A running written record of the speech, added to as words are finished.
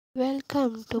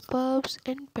Welcome to Pups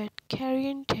and Pet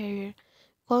Cairn Terrier.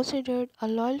 Considered a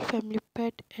loyal family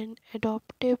pet and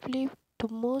adaptable to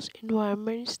most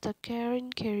environments, the Cairn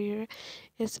Terrier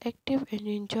is active and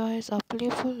enjoys a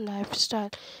playful lifestyle.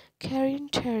 Cairn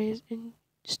Terriers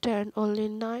stand only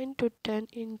 9 to 10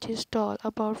 inches tall,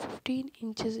 about 15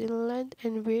 inches in length,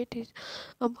 and weight is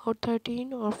about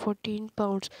 13 or 14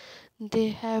 pounds. They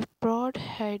have broad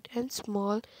head and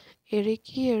small,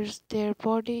 erect ears. Their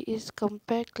body is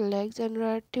compact, legs and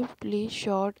relatively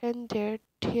short, and their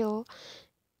tail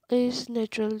is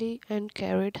naturally and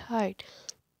carried height.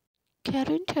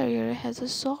 Cairn Terrier has a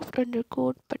soft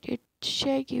undercoat, but its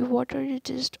shaggy,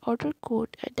 water-resistant outer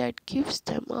coat that gives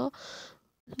them a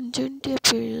jaunty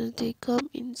appearance. They come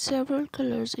in several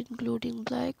colors, including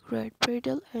black, red,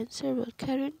 brindle, and silver.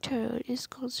 Cairn Terrier is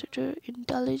considered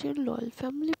intelligent, loyal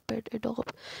family pet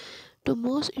adopt to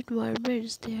most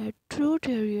environments. They are true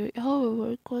terrier,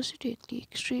 however, consequently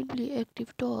extremely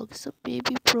active dogs. Some may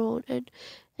be prone and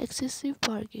excessive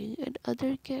barking, and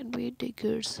others can be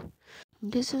diggers.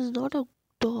 This is not a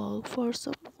dog for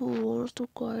someone who wants to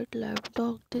quiet lap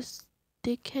dog.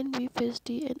 They can be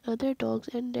feisty and other dogs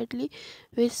and deadly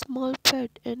with small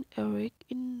pet and erect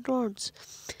in rodents.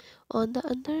 On the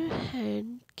other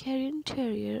hand, Cairn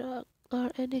Terrier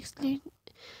are an excellent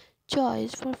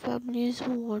choice for families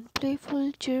who want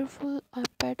playful, cheerful, a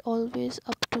pet always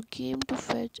up to game to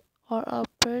fetch or a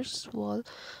purse wall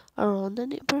around the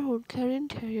neighborhood. Cairn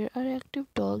Terrier are active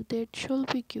dogs that should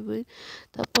be given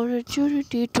the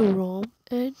opportunity to roam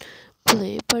and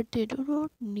play, but they do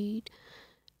not need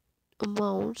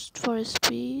amounts for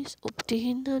space,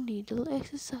 obtain the needle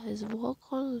exercise, walk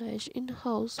on leash in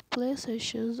house, play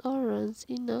sessions, or runs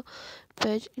in a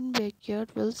fetch in backyard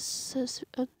will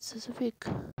specific.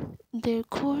 Their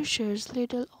coat shares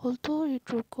little, although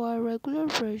it requires regular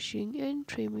brushing and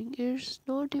trimming. It's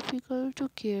not difficult to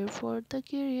care for the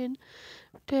Carrion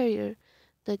Terrier.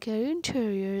 The Carrion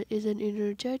Terrier is an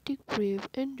energetic, brave,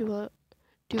 and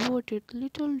devoted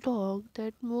little dog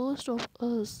that most of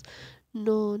us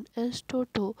known as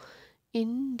Toto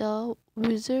in The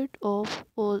Wizard of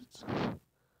Oz.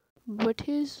 But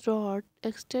his rod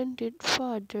extended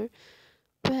farther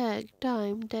back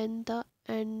time than the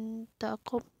and the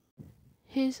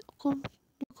his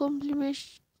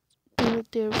compliments to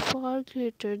their far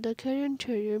greater. The Cairn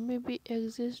Terrier maybe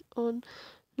exist on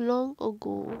long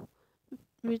ago,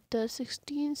 with the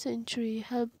 16th century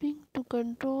helping to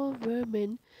control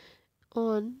women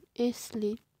on a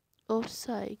slip of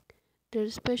silk. Their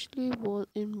especially was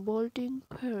in bolting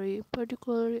quarry,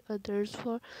 particularly others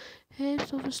for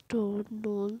heaps of stone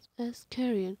known as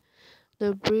carrion.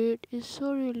 The breed is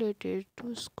so related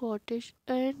to Scottish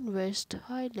and West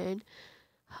Highland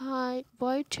High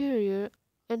White Terrier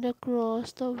and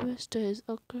across the West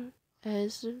occur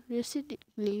as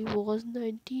recently was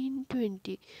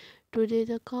 1920. Today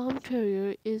the Calm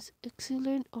Terrier is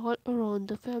excellent all around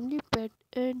the family pet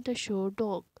and the show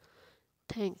dog.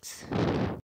 Thanks.